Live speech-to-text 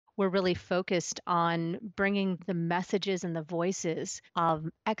we're really focused on bringing the messages and the voices of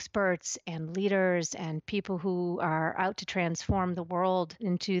experts and leaders and people who are out to transform the world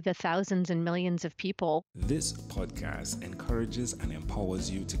into the thousands and millions of people. This podcast encourages and empowers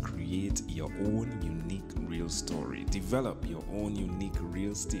you to create your own unique real story, develop your own unique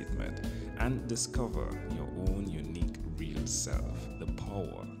real statement, and discover your own unique real self. The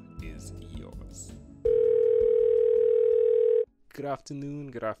power is yours. Good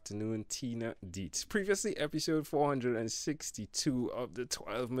afternoon, Tina Dietz. Previously, episode 462 of the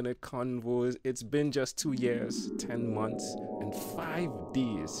 12-minute convos. It's been just 2 years, 10 months, and 5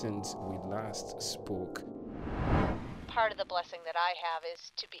 days since we last spoke. Part of the blessing that I have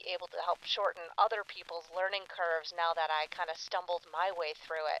is to be able to help shorten other people's learning curves now that I kind of stumbled my way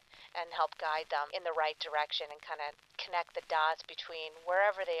through it and help guide them in the right direction and kind of connect the dots between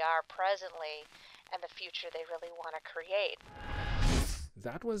wherever they are presently and the future they really want to create.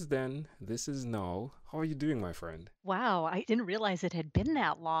 That was then, this is now. How are you doing, my friend? Wow, I didn't realize it had been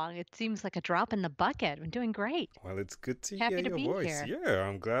that long. It seems like a drop in the bucket. I'm doing great. Well, it's good to Happy hear to your be voice. here. Yeah,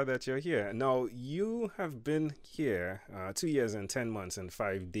 I'm glad that you're here. Now, you have been here 2 years and 10 months and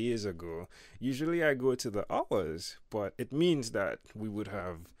 5 days ago. Usually I go to the hours, but it means that we would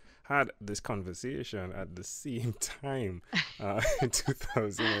have had this conversation at the same time in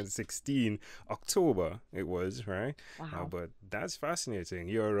 2016, October it was, right? Wow. But that's fascinating.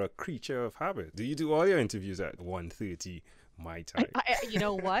 You're a creature of habit. Do you do all your interviews at 1:30 my time? You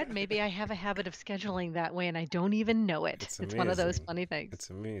know what? Maybe I have a habit of scheduling that way and I don't even know it. It's one of those amazing. funny things. It's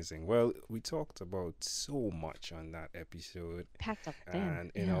amazing. Well, we talked about so much on that episode. Packed up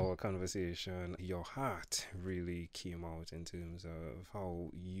And in yeah. our conversation, your heart really came out in terms of how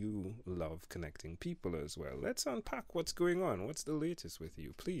you love connecting people as well. Let's unpack what's going on. What's the latest with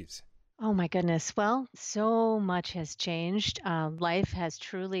you, please? Oh my goodness. Well, so much has changed. Life has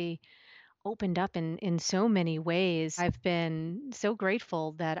truly opened up in so many ways. I've been so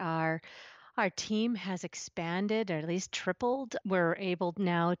grateful that our team has expanded or at least tripled. We're able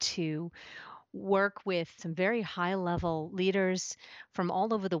now to work with some very high level leaders from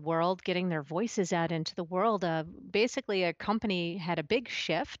all over the world, getting their voices out into the world. Basically, a company had a big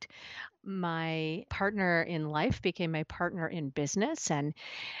shift. My partner in life became my partner in business, and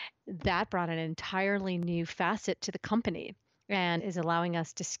that brought an entirely new facet to the company and is allowing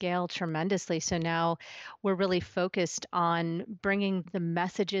us to scale tremendously. So now we're really focused on bringing the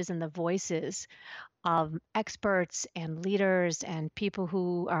messages and the voices of experts and leaders and people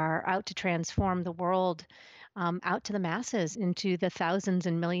who are out to transform the world out to the masses, into the thousands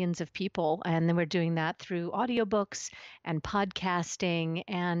and millions of people. And then we're doing that through audiobooks and podcasting,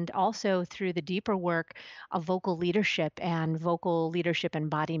 and also through the deeper work of vocal leadership and vocal leadership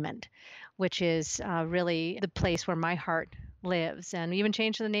embodiment, which is really the place where my heart lives. And we even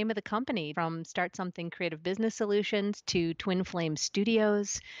changed the name of the company from StartSomething Creative Business Solutions to Twin Flame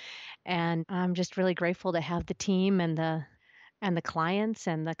Studios. And I'm just really grateful to have the team and the clients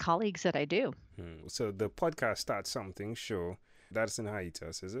and the colleagues that I do. So the podcast Start Something Show, that's in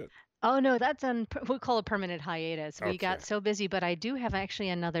hiatus, is it? Oh no, that's we call a permanent hiatus. We Okay. got so busy, but I do have actually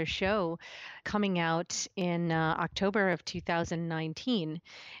another show coming out in October of 2019,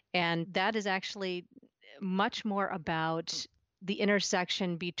 and that is actually much more about the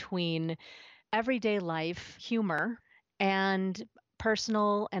intersection between everyday life, humor, and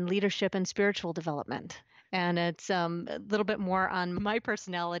personal and leadership and spiritual development. And it's a little bit more on my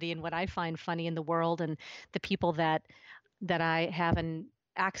personality and what I find funny in the world and the people that I have an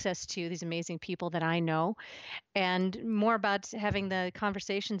access to, these amazing people that I know, and more about having the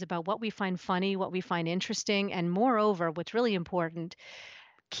conversations about what we find funny, what we find interesting, and moreover, what's really important,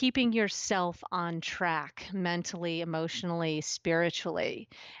 keeping yourself on track mentally, emotionally, spiritually,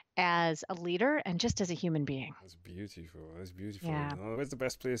 as a leader and just as a human being. That's beautiful. That's beautiful. Yeah. Where's the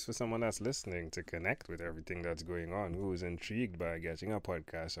best place for someone that's listening to connect with everything that's going on, who's intrigued by getting a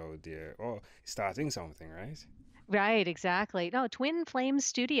podcast out there or starting something, right? Right, exactly. No,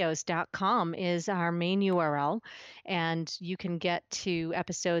 twinflamestudios.com is our main URL, and you can get to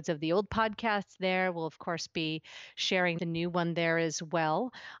episodes of the old podcasts there. We'll, of course, be sharing the new one there as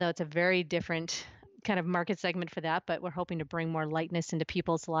well, though it's a very different kind of market segment for that, but we're hoping to bring more lightness into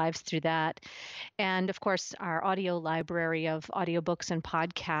people's lives through that. And of course, our audio library of audiobooks and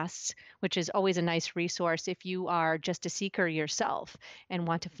podcasts, which is always a nice resource if you are just a seeker yourself and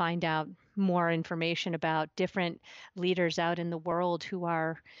want to find out more information about different leaders out in the world who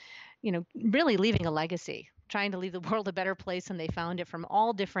are, really leaving a legacy, trying to leave the world a better place than they found it, from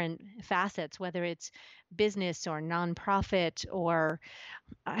all different facets, whether it's business or nonprofit or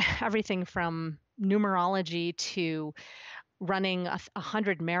everything from numerology to running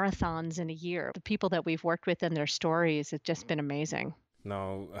 100 marathons in a year. The people that we've worked with and their stories, it's just been amazing.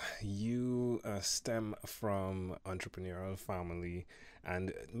 Now, you stem from entrepreneurial family,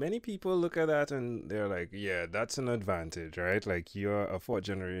 and many people look at that and they're like, "Yeah, that's an advantage, right? Like you're a fourth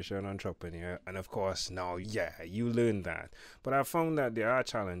generation entrepreneur, and of course now, yeah, you learn that." But I found that there are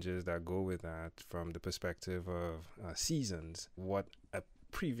challenges that go with that from the perspective of seasons. What a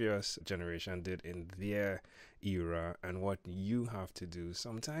previous generation did in their era and what you have to do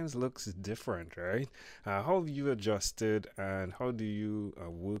sometimes looks different, right? How have you adjusted and how do you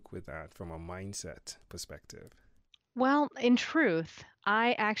work with that from a mindset perspective? Well, in truth,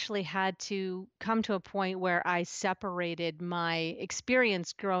 I actually had to come to a point where I separated my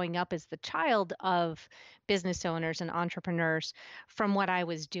experience growing up as the child of business owners and entrepreneurs from what I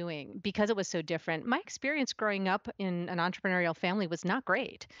was doing because it was so different. My experience growing up in an entrepreneurial family was not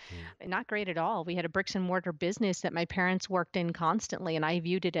great, Mm, not great at all. We had a bricks and mortar business that my parents worked in constantly, and I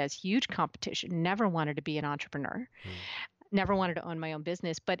viewed it as huge competition. Never wanted to be an entrepreneur, mm, never wanted to own my own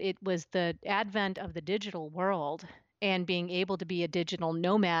business, but it was the advent of the digital world and being able to be a digital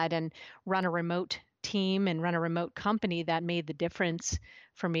nomad and run a remote team and run a remote company that made the difference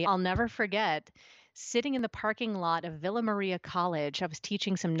for me. I'll never forget sitting in the parking lot of Villa Maria College. I was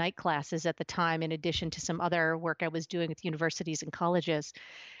teaching some night classes at the time, in addition to some other work I was doing with universities and colleges.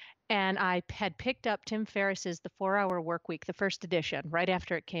 And I had picked up Tim Ferriss's The 4 Hour Work Week, the first edition, right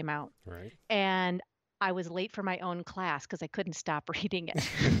after it came out. right. And I was late for my own class because I couldn't stop reading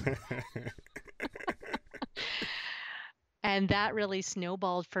it. And that really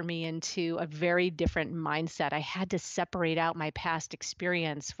snowballed for me into a very different mindset. I had to separate out my past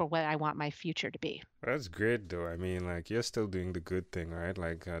experience for what I want my future to be. That's great though. I mean, like you're still doing the good thing, right?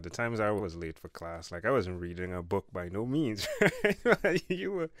 Like the times I was late for class, like I wasn't reading a book by no means, right? Like,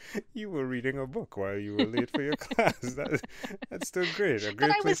 you were reading a book while you were late for your class. That's still great. A But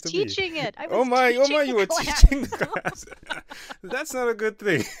great I place was to be. teaching it. I Oh was my, oh my, teaching you the were class. teaching the class. That's not a good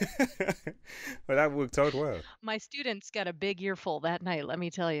thing. But that worked out well. My students got a big earful that night, let me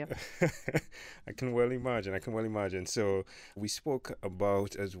tell you. I can well imagine. I can well imagine. So we spoke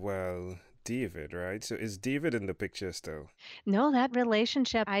about as well David, right? So is David in the picture still? No, that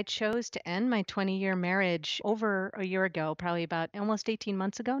relationship, I chose to end my 20-year marriage over a year ago, probably about almost 18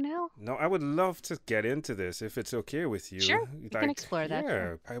 months ago now. No, I would love to get into this if it's okay with Sure, you. we can Like, explore that,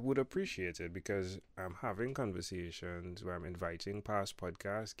 sure. yeah, I would appreciate it because I'm having conversations where I'm inviting past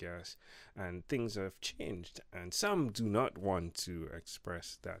podcast guests and things have changed. And some do not want to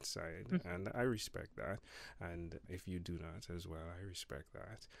express that side. Mm. And I respect that. And if you do not as well, I respect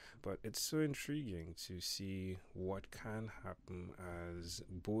that. But it's so intriguing to see what can happen as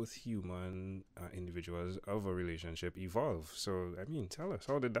both human individuals of a relationship evolve. So, I mean, tell us,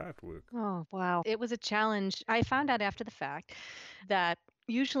 how did that work? Oh, wow. It was a challenge. I found out after the fact that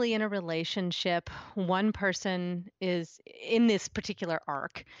usually in a relationship, one person is in this particular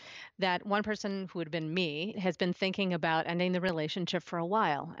arc, that one person who had been me has been thinking about ending the relationship for a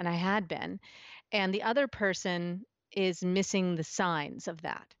while, and I had been. And the other person is missing the signs of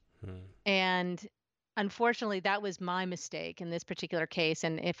that. Hmm. And unfortunately, that was my mistake in this particular case.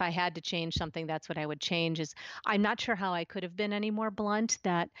 And if I had to change something, that's what I would change is I'm not sure how I could have been any more blunt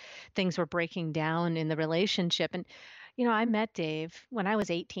that things were breaking down in the relationship. And, I met Dave when I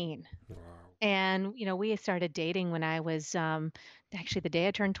was 18. Wow. And, we started dating when I was actually the day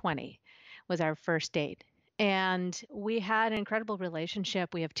I turned 20 was our first date. And we had an incredible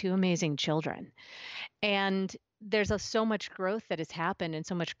relationship. We have two amazing children. And there's so much growth that has happened and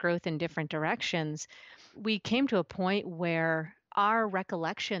so much growth in different directions. We came to a point where our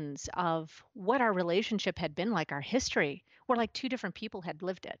recollections of what our relationship had been like, our history, were like two different people had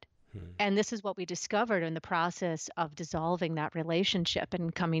lived it. Hmm. And this is what we discovered in the process of dissolving that relationship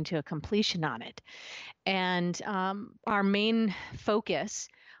and coming to a completion on it. And our main focus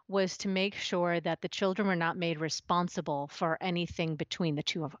was to make sure that the children were not made responsible for anything between the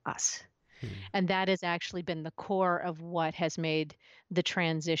two of us. Hmm. And that has actually been the core of what has made the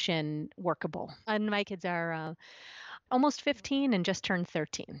transition workable. And my kids are almost 15 and just turned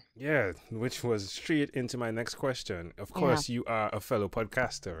 13. Yeah, which was straight into my next question. Of Yeah. course, you are a fellow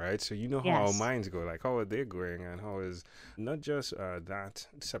podcaster, right? So you know how our Yes. minds go. Like, how are they going, and how is not just that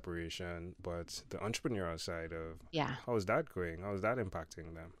separation, but the entrepreneurial side of Yeah. how is that going? How is that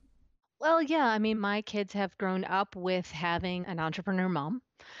impacting them? Well, yeah. I mean, my kids have grown up with having an entrepreneur mom.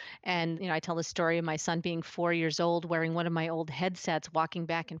 And, I tell the story of my son being 4 years old, wearing one of my old headsets, walking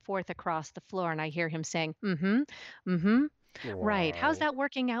back and forth across the floor. And I hear him saying, mm hmm, mm hmm. Right. How's Wow. that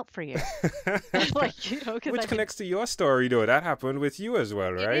working out for you? Like, because Which I've been, connects to your story, though. That happened with you as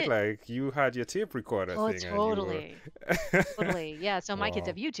well, it right? is. Like you had your tape recorder Oh, thing and you totally. were. Totally. Yeah. So my kids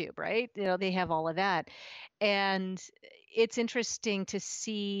have Wow. YouTube, right? They have all of that. And it's interesting to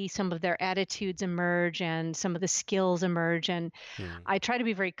see some of their attitudes emerge and some of the skills emerge. And Hmm. I try to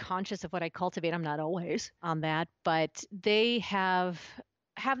be very conscious of what I cultivate. I'm not always on that, but they have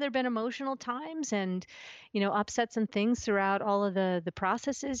there been emotional times and upsets and things throughout all of the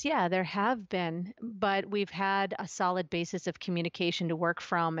processes? Yeah, there have been, but we've had a solid basis of communication to work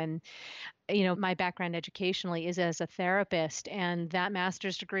from. And my background educationally is as a therapist, and that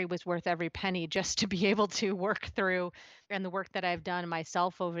master's degree was worth every penny just to be able to work through. And the work that I've done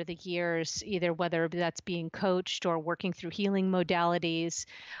myself over the years, either whether that's being coached or working through healing modalities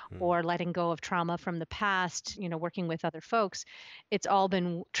Hmm. or letting go of trauma from the past, working with other folks, it's all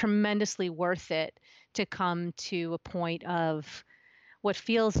been tremendously worth it to come to a point of what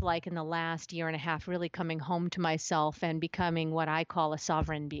feels like in the last year and a half really coming home to myself and becoming what I call a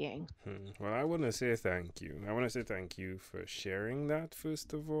sovereign being. Well, I want to say thank you. I want to say thank you for sharing that,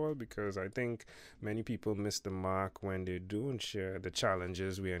 first of all, because I think many people miss the mark when they don't share the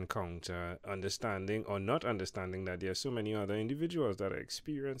challenges we encounter, understanding or not understanding that there are so many other individuals that are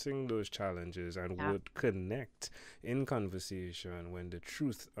experiencing those challenges and Yeah. would connect in conversation when the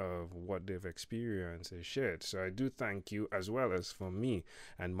truth of what they've experienced is shared. So I do thank you, as well as for me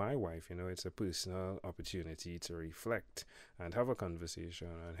and my wife. It's a personal opportunity to reflect and have a conversation.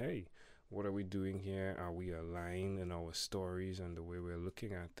 And hey, what are we doing here? Are we aligned in our stories and the way we're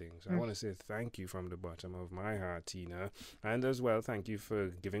looking at things? I Mm. want to say thank you from the bottom of my heart, Tina. And as well, thank you for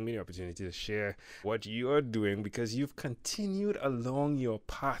giving me the opportunity to share what you're doing, because you've continued along your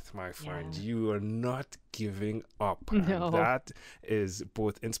path, my friend. Yeah. You are not giving up. And No. that is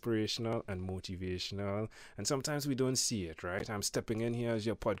both inspirational and motivational. And sometimes we don't see it, right? I'm stepping in here as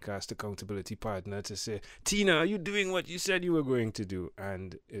your podcast accountability partner to say, Tina, are you doing what you said you were going to do?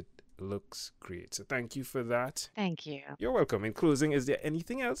 And it looks great. So thank you for that. Thank you. You're welcome. In closing, is there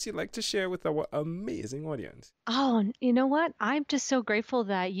anything else you'd like to share with our amazing audience? Oh, you know what? I'm just so grateful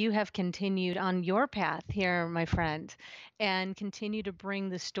that you have continued on your path here, my friend, and continue to bring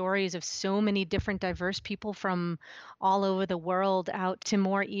the stories of so many different diverse people from all over the world out to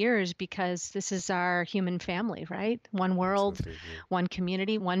more ears, because this is our human family, right? One world, Absolutely. one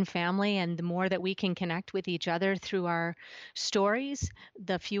community, one family. And the more that we can connect with each other through our stories,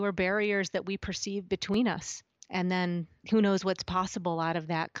 the fewer barriers that we perceive between us. And then who knows what's possible out of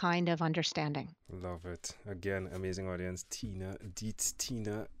that kind of understanding. Love it. Again, amazing audience. Tina Dietz.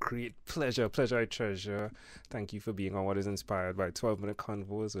 Tina, great pleasure. Pleasure I treasure. Thank you for being on What is Inspired by 12-Minute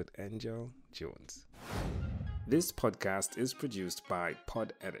Convos with Angel Jones. This podcast is produced by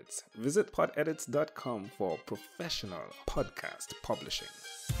Pod Edits. Visit podedits.com for professional podcast publishing.